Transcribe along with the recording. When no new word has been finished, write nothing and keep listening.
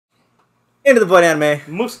Into the Void Anime.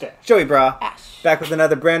 Mustache. Joey Bra. Ash. Back with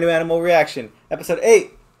another brand new animal reaction. Episode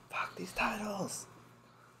 8. Fuck these titles.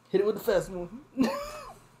 Hit it with the fast one.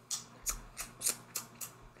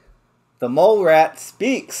 The mole rat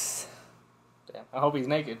speaks. Damn, I hope he's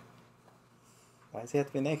naked. Why does he have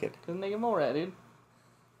to be naked? Cause naked mole rat, dude.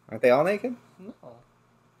 Aren't they all naked? No.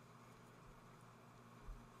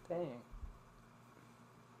 Dang.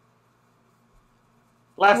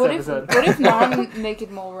 Last episode. What if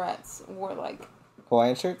non-naked mole rats wore like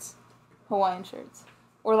Hawaiian shirts? Hawaiian shirts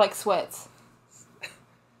or like sweats?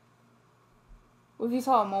 What if you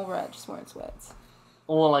saw a mole rat just wearing sweats?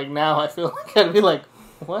 Well, like now I feel like I'd be like,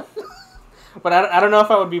 what? But I don't know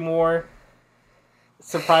if I would be more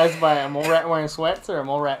surprised by a mole rat wearing sweats or a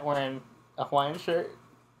mole rat wearing a Hawaiian shirt.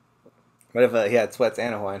 What if he had sweats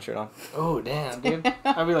and a Hawaiian shirt on? Oh, damn, dude.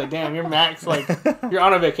 I'd be like, damn, you're max, like, you're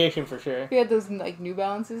on a vacation for sure. He had those, like, New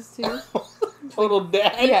Balances, too. Total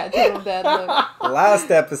dad. Yeah, total dad look.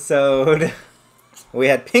 Last episode, we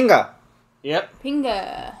had Pinga. Yep.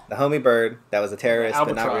 Pinga. The homie bird that was a terrorist,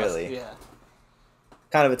 but not Albatross, really. Yeah.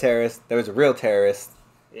 Kind of a terrorist. There was a real terrorist.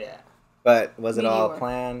 Yeah. But was it all Meteor.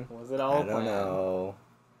 planned? Was it all I don't planned? know.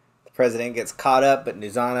 The president gets caught up, but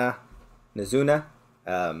Nizuna,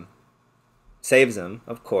 saves him,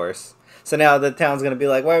 of course. So now the town's going to be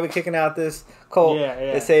like, why are we kicking out this cult? Yeah,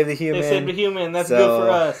 yeah. They saved the human. They saved the human. That's So, good for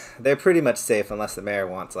us. They're pretty much safe unless the mayor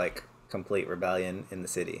wants, like, complete rebellion in the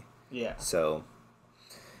city. Yeah. So,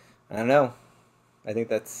 I don't know. I think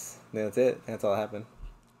that's it. I think that's all that happened.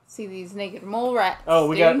 See these naked mole rats. Oh,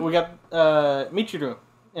 we dude. got Michiru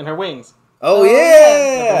and her wings. Oh, Oh,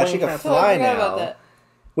 yeah! yeah. She can Totally fly forgot now. about that.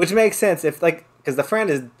 Which makes sense if, like, because the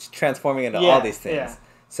friend is transforming into Yeah, all these things. yeah.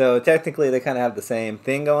 So technically they kind of have the same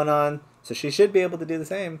thing going on. So she should be able to do the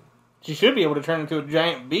same. She should be able to turn into a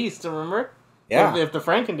giant beast, remember? Yeah. If the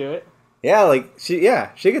friend can do it. Yeah, like, she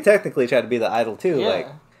could technically try to be the idol too. Yeah. Like,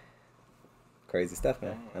 crazy stuff,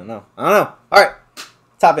 man. I don't know. Alright,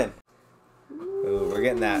 top in. Ooh, we're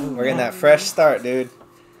getting that fresh start, dude.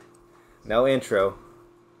 No intro.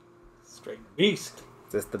 Straight beast.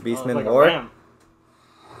 Is this the Oh, Beastman like a War? ram.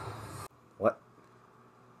 What?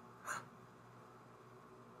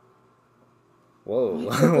 Whoa. You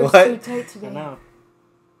took her What? so tight today. I know.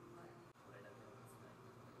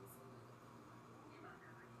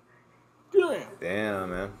 Damn. Damn,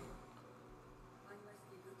 man.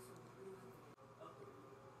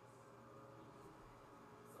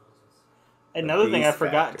 Another thing I beast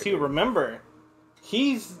forgot factor, too. dude. Remember,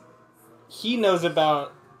 he knows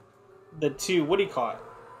about the two. What do you call it?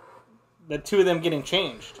 The two of them getting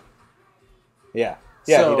changed. Yeah.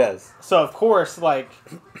 Yeah, So- he does. So of course, like,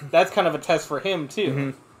 that's kind of a test for him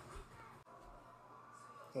too.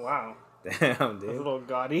 Wow, Damn, that's a dude. little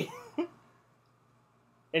gaudy.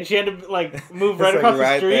 And she had to like move It's right like across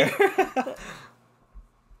right the street. there.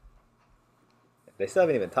 They still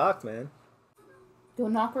haven't even talked, man.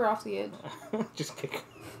 Don't knock her off the edge. Just kick.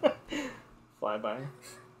 Fly by.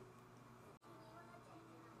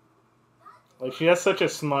 Like she has such a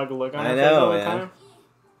smug look on I her know, face all the man. time.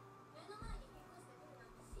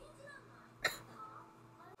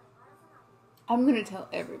 I'm gonna tell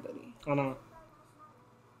everybody. I know.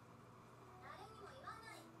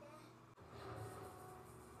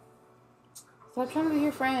 Stop trying to be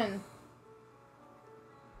your friend.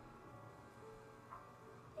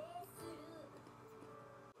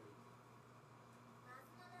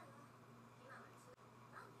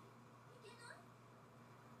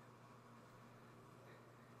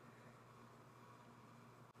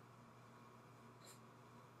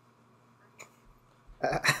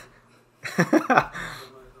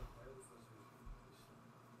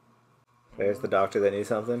 There's the doctor that needs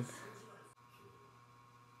something.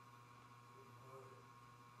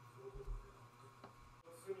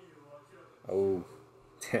 Oh,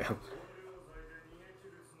 damn.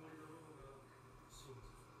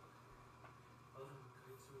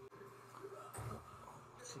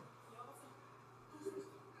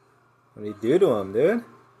 What did he do to him, dude?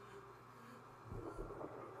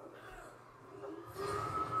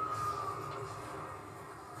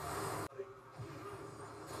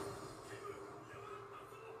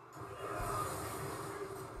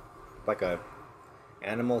 Like a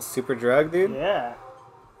animal super drug, dude? Yeah.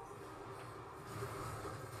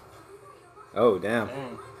 Oh, damn.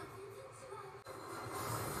 Dang.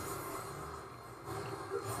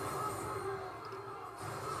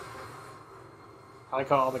 I like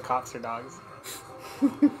how all the cops are dogs.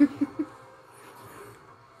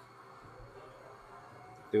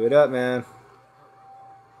 Do it up, man.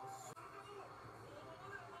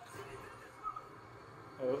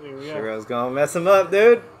 Oh, here we go. Shirou's gonna mess him up,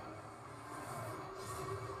 dude.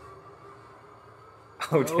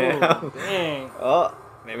 Oh, damn. Dang. Oh,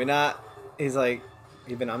 maybe not. He's like,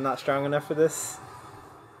 even I'm not strong enough for this.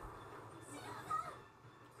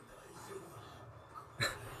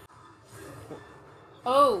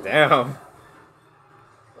 Oh. Damn.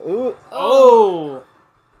 Ooh. Oh.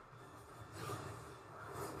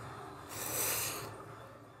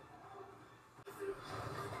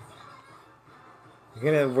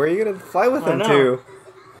 Where are you gonna fly with I him know. to?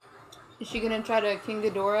 Is she gonna try to King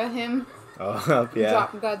Ghidorah him? Oh, yeah.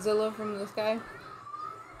 Drop Godzilla from the sky?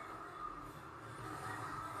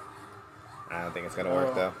 I don't think it's gonna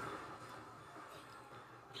work, though.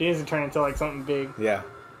 She needs to turn into like something big. Yeah.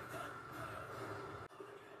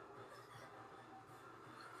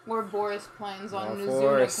 Or Boris plans on No Mizuna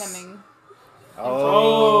force. coming.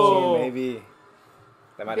 Oh, Oh. maybe.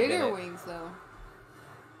 That might have been Bigger it. wings, though.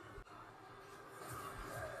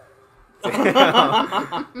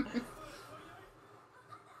 Damn.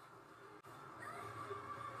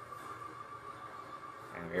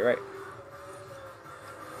 And you're right.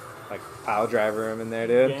 Like, pile driver him in there,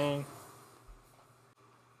 dude. Dang.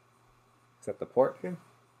 Is that the port, dude?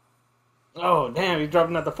 Oh, damn, he's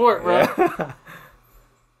dropping at the fort, bro. Yeah.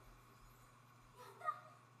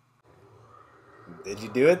 Did you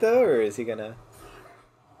do it, though, or is he gonna...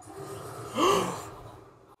 Oh,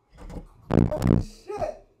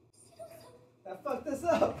 shit! That fucked us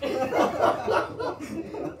up!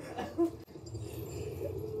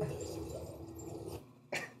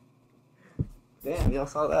 Damn, y'all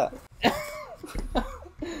saw that.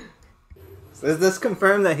 So does this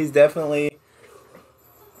confirm that he's definitely...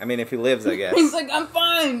 I mean, if he lives, I guess. He's like, I'm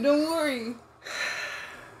fine, don't worry.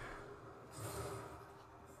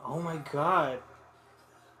 Oh my god.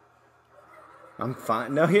 I'm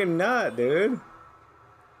fine. No, you're not, dude.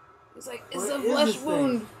 He's like, it's What a is flesh this thing?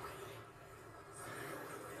 wound.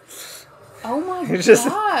 Oh my It's just-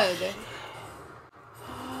 god.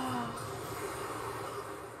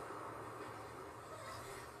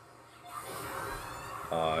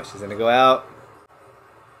 Oh, she's gonna go out.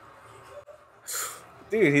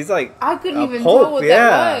 Dude, he's like... I couldn't a even pulp, tell what yeah.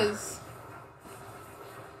 that was.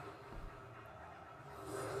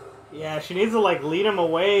 Yeah, she needs to like lead him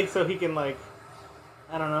away so he can like,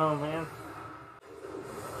 I don't know, man.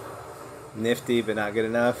 Nifty, but not good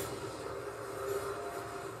enough.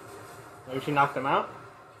 Maybe she knocked him out.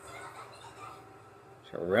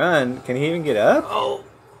 She'll run. Can he even get up? Oh.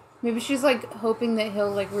 Maybe she's like hoping that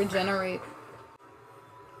he'll like regenerate.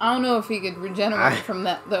 I don't know if he could regenerate from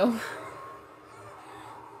that though.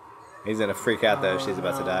 He's gonna freak out though if she's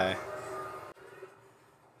about to no. die.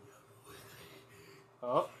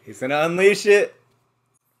 Oh. He's gonna unleash it.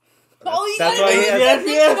 All you That's gotta why do he is has- get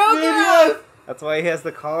the yes, Joker dude, off. yes. That's why he has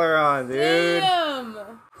the collar on, dude. Damn.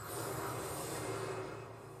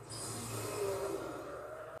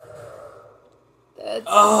 That's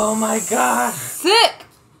Oh my god. sick.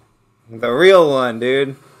 The real one,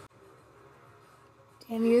 dude.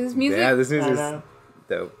 Damn, you hear this music? Yeah, this I news is know.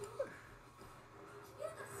 dope.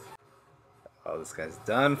 Oh, this guy's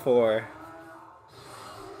done for.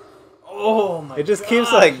 Oh my god. It just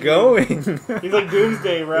keeps like dude. going. He's like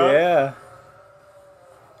Doomsday, bro. Yeah.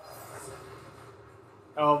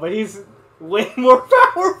 Oh, but he's way more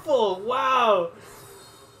powerful. Wow.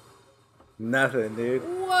 Nothing, dude.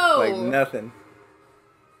 Whoa. Like nothing.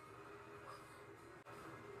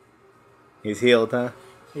 He's healed, huh?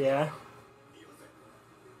 Yeah.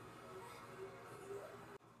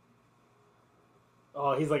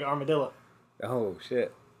 Oh, he's like Armadillo. Oh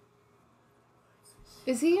shit.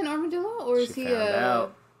 Is he an armadillo or is She he found a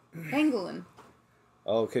out. pangolin?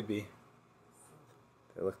 Oh, it could be.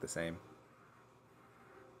 They look the same.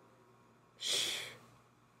 Shh.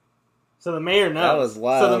 So the mayor knows. That was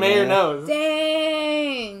wild, So the mayor man. knows.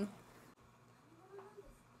 Dang.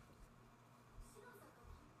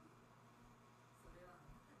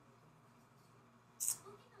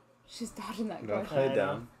 She's dodging that Don't question. play I know.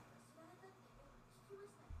 dumb.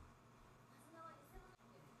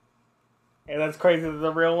 Hey, that's crazy that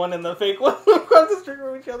the real one and the fake one across the street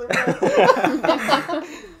from each other. bro.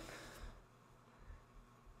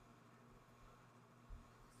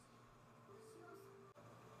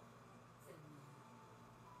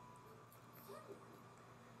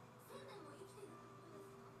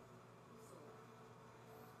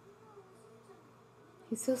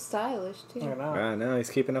 He's so stylish I too. know. I know, he's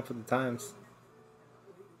keeping up with the times.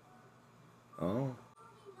 Oh.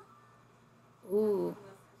 Ooh.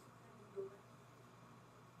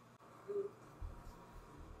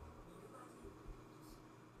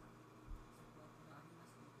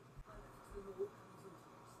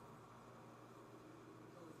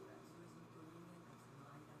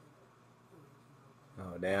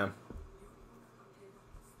 Oh, damn.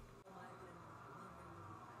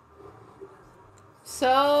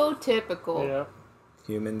 So typical. Yeah.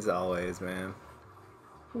 Humans always, man.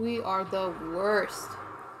 We are the worst.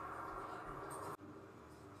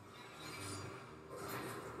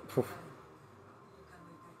 Phew.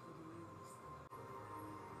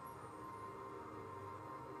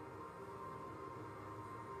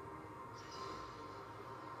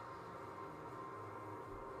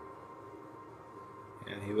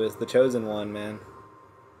 Yeah, he was the chosen one, man.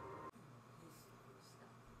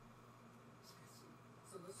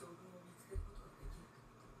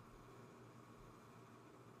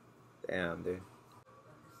 Damn, dude.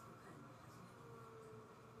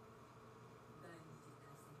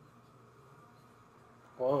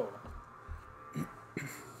 Whoa.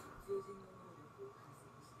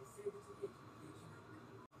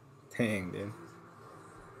 Dang, dude.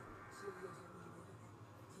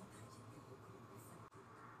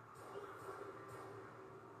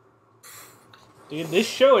 Dude, this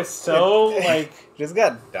show is so, like... Just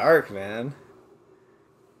got dark, man.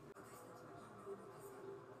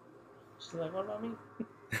 She's like, what about me?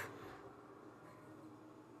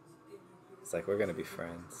 It's like, we're gonna be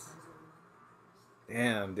friends.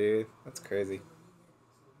 Damn, dude. That's crazy.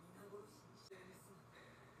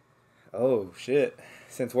 Oh, shit.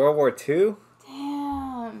 Since World War II?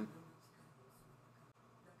 Damn.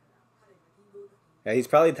 Yeah, he's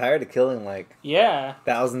probably tired of killing, like, Yeah.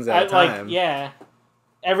 thousands at a time. Like, yeah.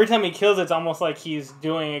 Every time he kills, it's almost like he's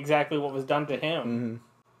doing exactly what was done to him. Mm-hmm.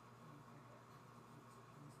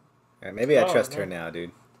 Yeah, maybe I trust her now,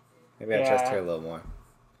 dude. Maybe I trust her a little more.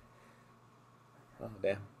 Oh,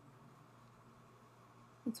 damn.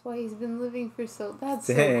 That's why he's been living for so... That's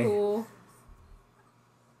Dang. so cool.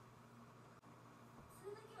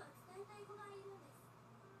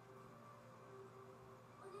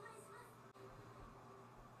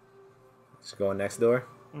 Just going next door.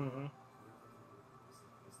 Mm-hmm.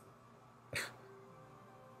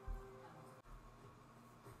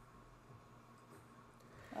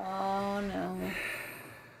 Oh, no.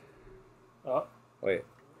 Oh. Wait.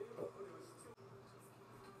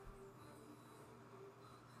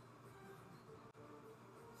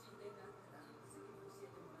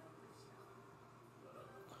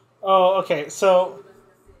 Oh, okay, so...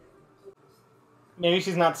 Maybe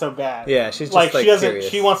she's not so bad. Yeah, she's just, like, like, she doesn't... curious.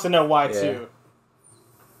 She wants to know why, Yeah. too.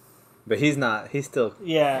 But he's not. He's still...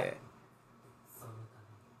 Yeah.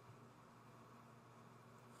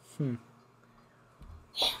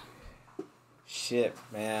 Shit,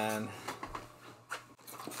 man.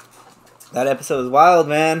 That episode was wild,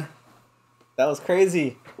 man. That was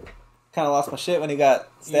crazy. Kind of lost my shit when he got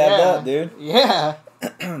stabbed up, dude. Yeah.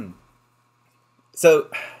 So,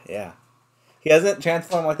 yeah. He hasn't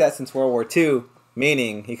transformed like that since World War II,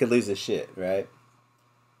 meaning he could lose his shit, right?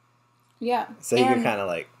 Yeah. So he could kind of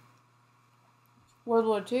like... World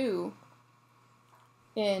War II.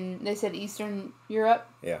 They said Eastern Europe.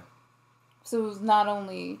 Yeah. So it was not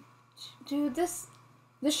only... Dude, this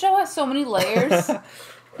show has so many layers. It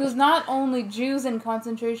was not only Jews in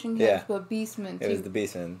concentration camps, but beastmen, too. It was the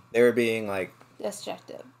beastmen. They were being, like... That's jacked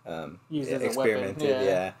up. Used as a experimented, weapon.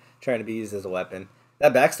 yeah. Trying to be used as a weapon.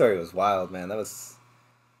 That backstory was wild, man. That was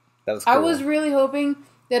cool. I was really hoping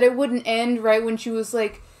that it wouldn't end right when she was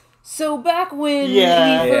like, so back when he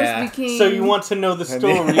first became... So you want to know the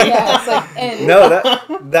story. Yeah, it's like, end. No,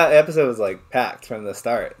 that episode was, like, packed from the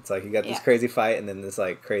start. It's like, you got this crazy fight and then this,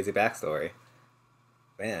 like, crazy backstory.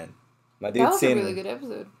 Man. My dude's that was a really good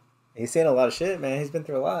episode. He's seen a lot of shit, man. He's been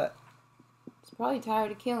through a lot. He's probably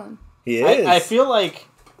tired of killing. He is. I feel like,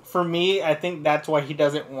 for me, I think that's why he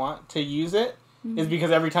doesn't want to use it. Mm-hmm. Is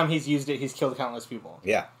because every time he's used it, he's killed countless people.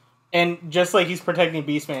 Yeah. And just like he's protecting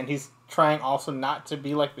Beastman, he's trying also not to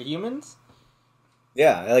be like the humans.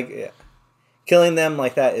 Yeah, killing them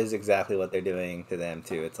like that is exactly what they're doing to them,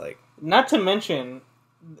 too. It's like... Not to mention,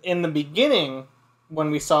 in the beginning,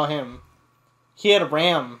 when we saw him, he had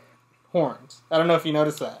ram horns. I don't know if you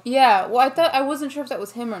noticed that. Yeah, well, I wasn't sure if that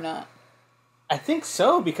was him or not. I think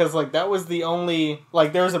so, because, like, that was the only...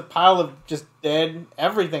 Like, there was a pile of just dead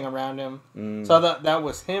everything around him. So that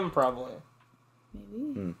was him, probably.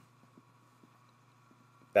 Maybe.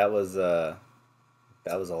 That was a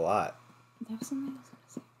lot. That was something I was going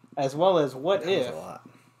to say. As well as What That If. was a lot.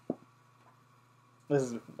 This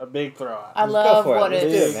is a big throw out. I love What Let's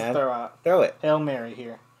If. do it, Big man. throw out. Throw it. Hail Mary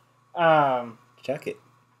here. Check it.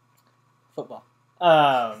 Football.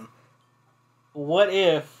 What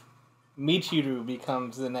if Michiru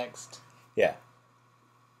becomes the next... Yeah.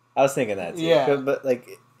 I was thinking that, too. Yeah. But like,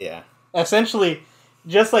 yeah. Essentially,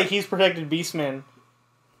 just like he's protected Beastman,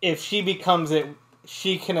 if she becomes it,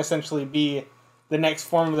 she can essentially be the next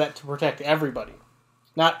form of that to protect everybody.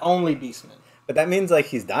 Not only Beastman. But that means like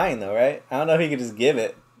he's dying though, right? I don't know if he could just give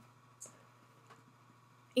it.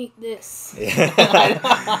 Eat this.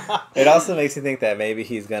 Yeah. It also makes you think that maybe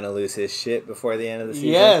he's gonna lose his shit before the end of the season.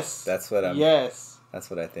 Yes. That's what I'm. Yes. That's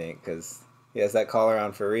what I think because he has that collar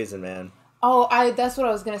on for a reason, man. Oh, that's what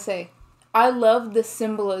I was gonna say. I love the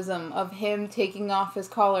symbolism of him taking off his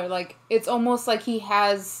collar. Like it's almost like he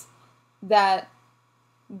has that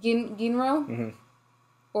GINROU,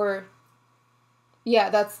 or yeah,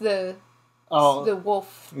 that's the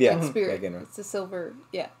wolf spirit. GINROU. It's the silver.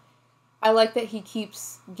 Yeah, I like that he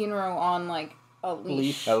keeps GINROU on like a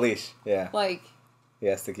leash. A leash, yeah. Like he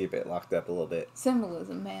has to keep it locked up a little bit.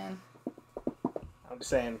 Symbolism, man. I'm just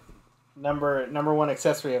saying. Number one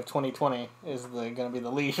accessory of 2020 is gonna be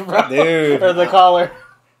the leash, bro. Dude. Or the collar.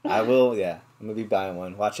 I will, yeah. I'm gonna be buying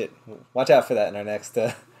one. Watch out for that in our next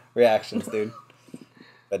reactions, dude.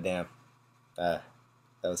 But damn, that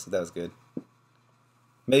was good.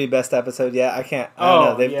 Maybe best episode. Yeah, I can't. I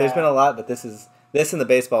don't know. There's been a lot, but this and the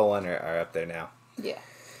baseball one are up there now. Yeah.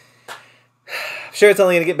 I'm sure it's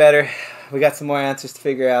only gonna get better. We got some more answers to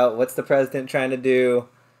figure out. What's the president trying to do?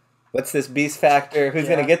 What's this beast factor? Who's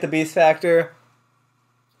gonna get the beast factor?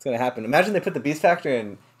 It's gonna happen. Imagine they put the beast factor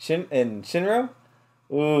in Shinro.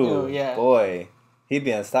 Ooh, yeah. Boy, he'd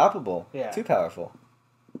be unstoppable. Yeah, too powerful.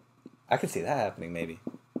 I could see that happening. Maybe.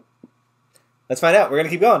 Let's find out. We're gonna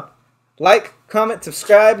keep going. Like, comment,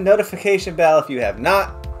 subscribe, notification bell if you have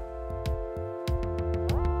not.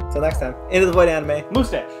 Until next time. Into the Void Anime.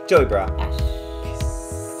 Mustache. Joey Bra. Ash.